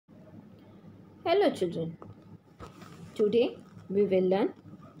Hello children. Today we will learn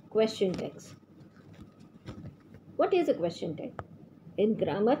question tags. What is a question tag? In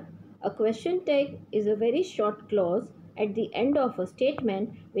grammar, a question tag is a very short clause at the end of a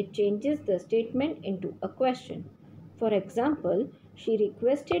statement which changes the statement into a question. For example, she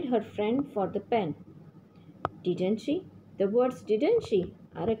requested her friend for the pen. Didn't she? The words didn't she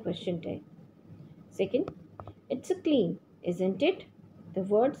are a question tag. Second, it's a clean, isn't it? The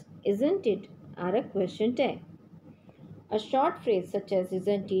words isn't it are a question tag. A short phrase such as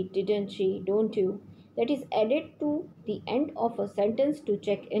isn't it, didn't she, don't you, that is added to the end of a sentence to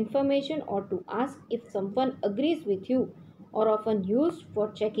check information or to ask if someone agrees with you, or often used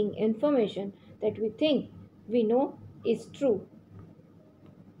for checking information that we think we know is true.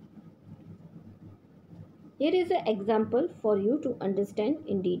 Here is an example for you to understand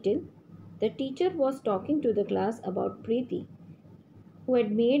in detail. The teacher was talking to the class about Preeti, who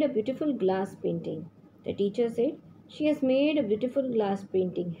had made a beautiful glass painting. The teacher said, "She has made a beautiful glass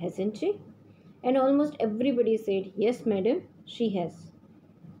painting, hasn't she?" And almost everybody said, "Yes, madam, she has."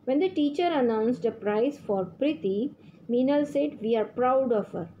 When the teacher announced a prize for Preeti, Meenal said, "We are proud of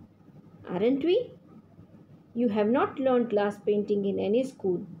her. Aren't we?" "You have not learned glass painting in any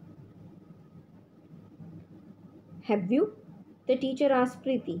school, have you?" the teacher asked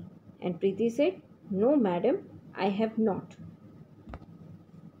Preeti. And Preeti said, "No, madam, I have not."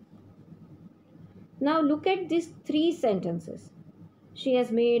 Now look at these three sentences. She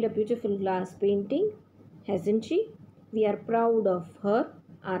has made a beautiful glass painting, hasn't she? We are proud of her,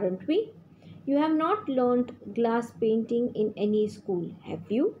 aren't we? You have not learnt glass painting in any school,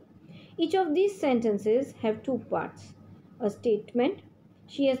 have you? Each of these sentences have two parts. A statement,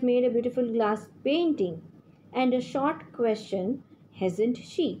 she has made a beautiful glass painting, and a short question, hasn't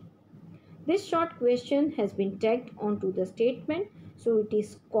she? This short question has been tagged onto the statement, so it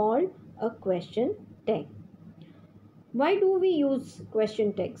is called a question tag. Why do we use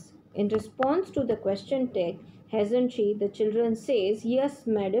question tags? In response to the question tag, hasn't she, the children says, "Yes,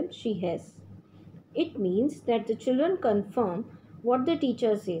 madam, she has." It means that the children confirm what the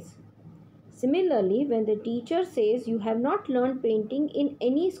teacher says. Similarly, when the teacher says, "You have not learned painting in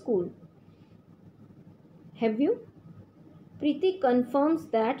any school, have you?" Preeti confirms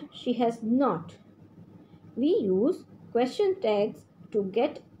that she has not. We use question tags to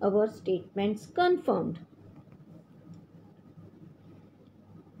get our statements confirmed.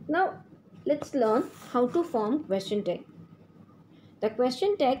 Now, let's learn how to form question tag. The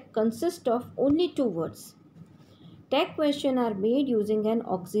question tag consists of only two words. Tag questions are made using an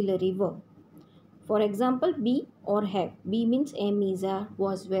auxiliary verb. For example, be or have. Be means am, is, are,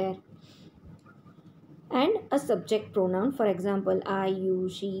 was, were. And a subject pronoun, for example, I, you,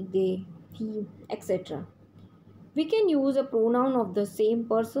 she, they, he, etc. We can use a pronoun of the same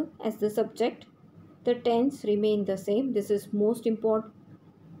person as the subject. The tense remain the same. This is most important.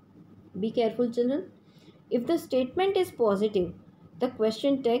 Be careful, children. If the statement is positive, the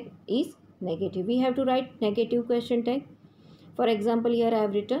question tag is negative. We have to write negative question tag. For example, here I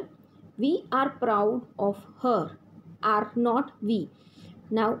have written, "We are proud of her." Are not we.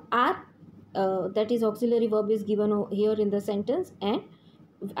 Now, are, that is auxiliary verb, is given here in the sentence, and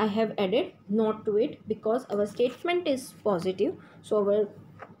I have added not to it because our statement is positive. So, our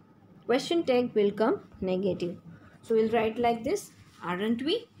question tag will come negative. So, we'll write like this, aren't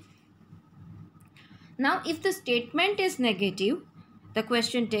we? Now, if the statement is negative, the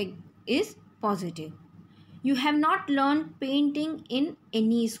question tag is positive. You have not learned painting in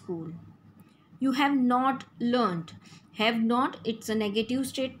any school. You have not learned. Have not, it's a negative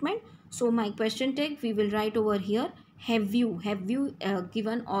statement. So, my question tag we will write over here. Have you? Have you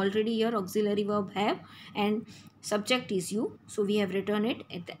given already here auxiliary verb have, and subject is you. So, we have written it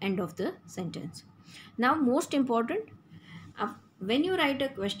at the end of the sentence. Now, most important, when you write a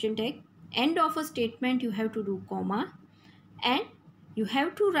question tag, end of a statement you have to do comma, and you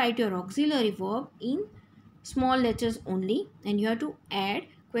have to write your auxiliary verb in small letters only, and you have to add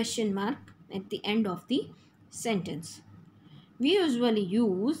question mark at the end of the sentence. We usually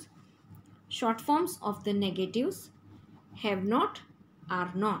use short forms of the negatives, have not,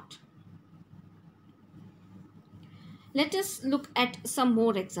 are not. Let us look at some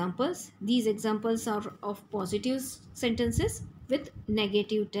more examples. These examples are of positive sentences with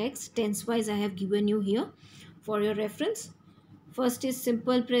negative tags. Tense wise I have given you here for your reference. First is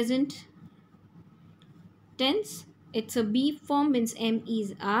simple present tense. It's a be form, means am,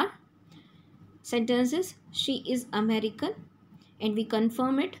 is, are. Sentences, she is American, and we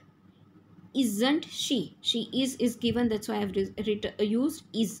confirm it. Isn't she? She is given, that's why I have used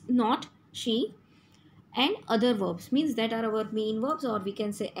is not she. And other verbs, means that are our main verbs, or we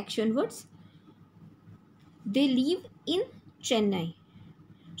can say action words. They live in Chennai.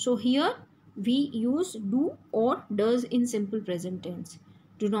 So here we use do or does in simple present tense.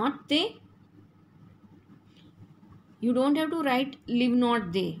 Do not they? You don't have to write live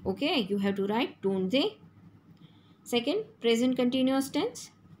not they. Okay, you have to write don't they. Second, present continuous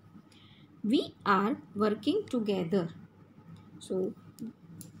tense. We are working together. So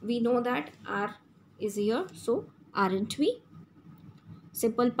we know that are is here. So aren't we?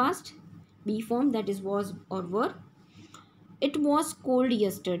 Simple past. Be form, that is was or were. It was cold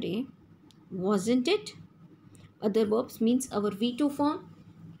yesterday. Wasn't it? Other verbs means our V2 form.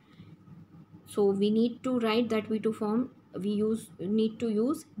 So we need to write that V2 form. We need to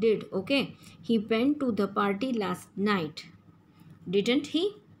use did. Okay. He went to the party last night. Didn't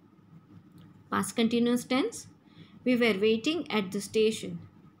he? Past continuous tense. We were waiting at the station.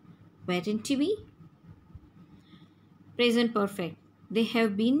 Weren't we? Present perfect. They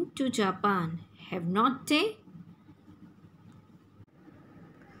have been to Japan. Have not they?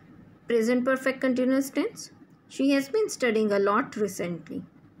 Present perfect continuous tense. She has been studying a lot recently.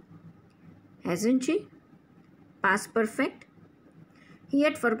 Hasn't she? Past perfect. He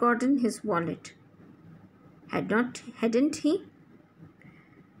had forgotten his wallet. Hadn't he?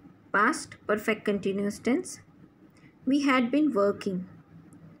 Past perfect continuous tense. We had been working.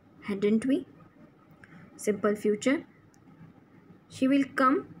 Hadn't we? Simple future. She will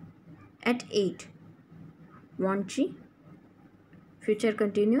come at 8. Won't she? Future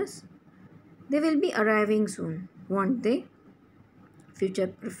continuous. They will be arriving soon. Won't they? Future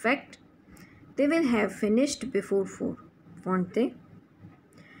perfect. They will have finished before 4. Won't they?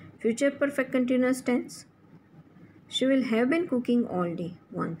 Future perfect continuous tense. She will have been cooking all day.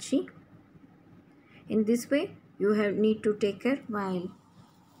 Won't she? In this way, you need to take care while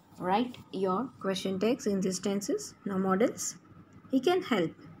write your question text in these tenses. Now models. He can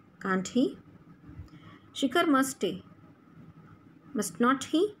help. Can't he? Shikhar must stay. Must not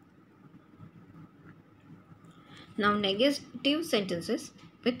he? Now negative sentences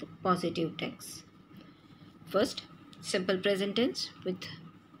with positive text. First, simple present tense with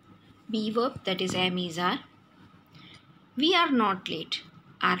be verb, that is am, is, are. We are not late.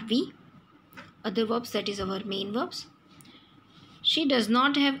 Are we? Other verbs, that is our main verbs. She does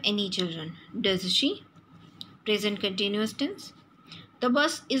not have any children. Does she? Present continuous tense. The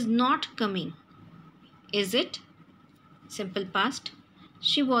bus is not coming. Is it? Simple past.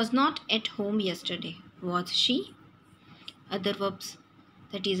 She was not at home yesterday. Was she? Other verbs,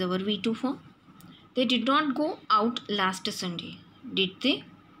 that is our V2 form. They did not go out last Sunday. Did they?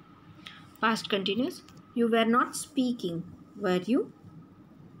 Past continuous. You were not speaking. Were you?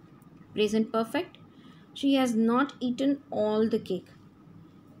 Present perfect. She has not eaten all the cake.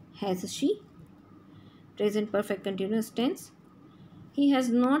 Has she? Present perfect continuous tense. He has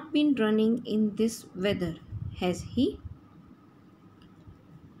not been running in this weather. Has he?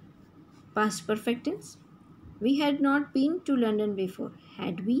 Past perfect tense. We had not been to London before.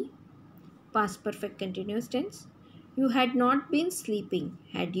 Had we? Past perfect continuous tense. You had not been sleeping.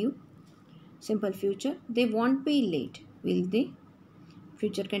 Had you? Simple future. They won't be late. Will they?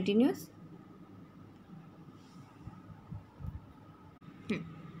 Future continuous.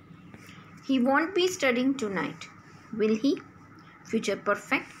 He won't be studying tonight. Will he? Future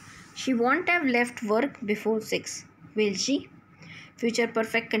perfect. She won't have left work before 6. Will she? Future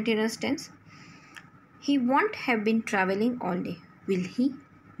perfect continuous tense. He won't have been traveling all day. Will he?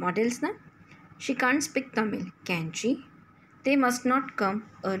 Models na? She can't speak Tamil. Can she? They must not come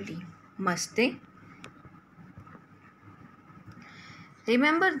early. Must they?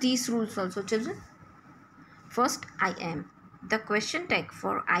 Remember these rules also, children. First, I am. The question tag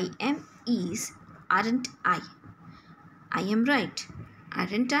for I am is aren't I? I am right.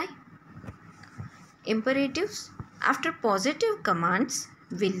 Aren't I? Imperatives. After positive commands,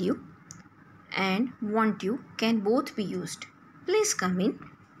 will you and want you can both be used. Please come in.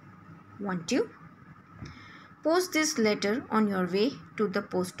 Want you? Post this letter on your way to the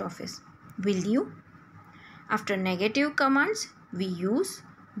post office. Will you? After negative commands, we use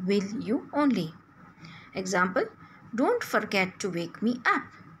will you only. Example, don't forget to wake me up.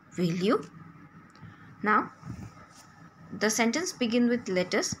 Will you? Now, the sentence begins with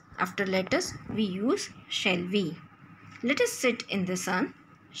letters. After letters, we use shall we. Let us sit in the sun.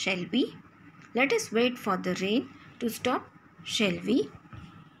 Shall we? Let us wait for the rain to stop. Shall we?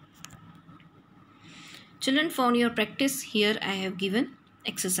 Children, for your practice, here I have given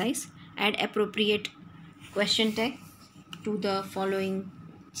exercise. Add appropriate question tag to the following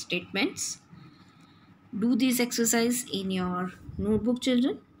statements. Do this exercise in your notebook,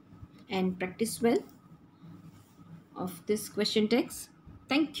 children, and practice well of this question text.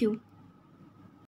 Thank you.